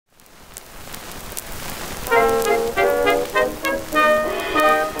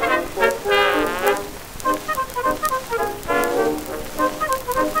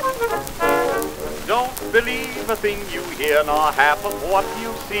half of what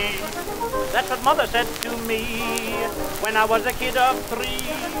you see. That's what Mother said to me when I was a kid of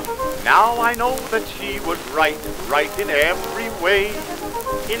 3. Now I know that she was right in every way.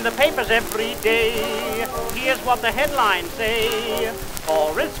 In the papers every day, here's what the headlines say.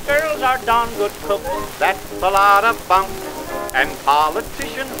 Forest girls are darn good cooks. That's a lot of bunk. And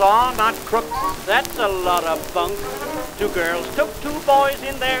politicians are not crooks. That's a lot of bunk. 2 girls took 2 boys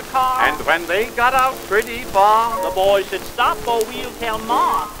in their car. And when they got out pretty far, the boy said, "Stop or we'll tell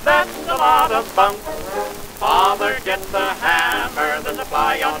Ma." That's a lot of bunk. Father gets a hammer, there's a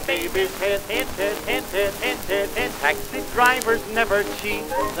fly on baby's head. Taxi drivers never cheat.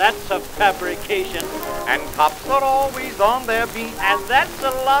 That's a fabrication. And cops are always on their beat. And that's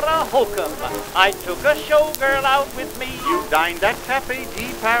a lot of hokum. I took a showgirl out with me. You dined at Café de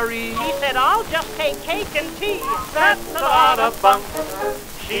Paris. She said, "I'll just take cake and tea." That's a lot of bunk.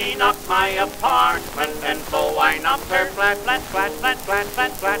 She knocked my apartment, and so I knocked her flat.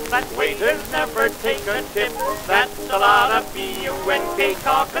 Waiters never take a tip. That's a lot of B-U-N-K.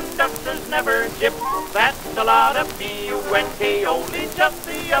 Car conductors never tip. That's a lot of B-U-N-K. Only just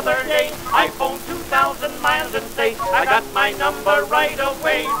the other day, I phoned 2,000 miles and say, I got my number right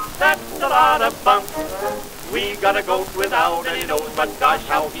away. That's a lot of bunk. We got a goat without any nose, but gosh,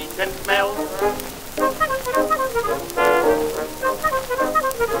 how he can smell.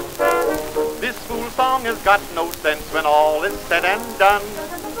 This fool song has got no sense when all is said and done.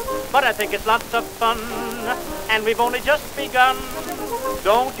 But I think it's lots of fun, and we've only just begun.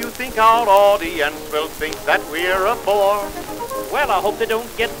 Don't you think our audience will think that we're a bore? Well, I hope they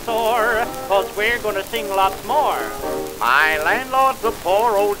don't get sore, 'cause we're gonna sing lots more. My landlord's a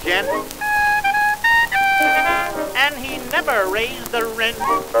poor old gent, and he never raised the rent.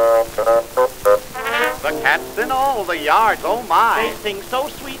 The cats in all the yards, oh my. They sing so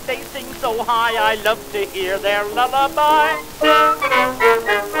sweet, they sing so high, I love to hear their lullaby.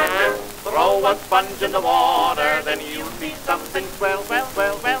 Throw a sponge in the water, then you'll be something swell.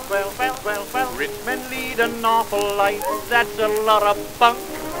 Rich men lead an awful life. That's a lot of bunk.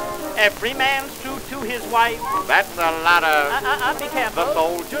 Every man's true to his wife. That's a lot of... Be careful. The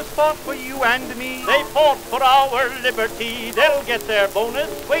soldiers fought for you and me. They fought for our liberty. They'll get their bonus.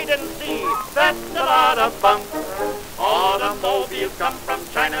 Wait and see. That's a lot of bunk. Automobiles come from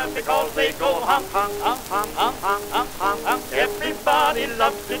China because they go hum, hum, hum, hum, hum, hum, hum, hum, hum. Everybody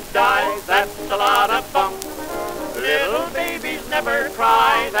loves to die. That's a lot of bunk. Little babies never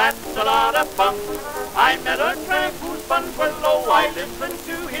cry. That's a lot of bunk. I met a tramp whose funds were low. I listened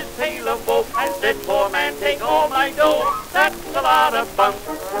to his tale of woe and said, "Poor man, take all my dough." That's a lot of bunk.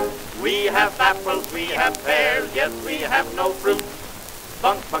 We have apples, we have pears, yes, we have no fruit.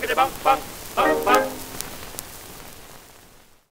 Bunk, bunkety bunk, bunk, bunk, bunk.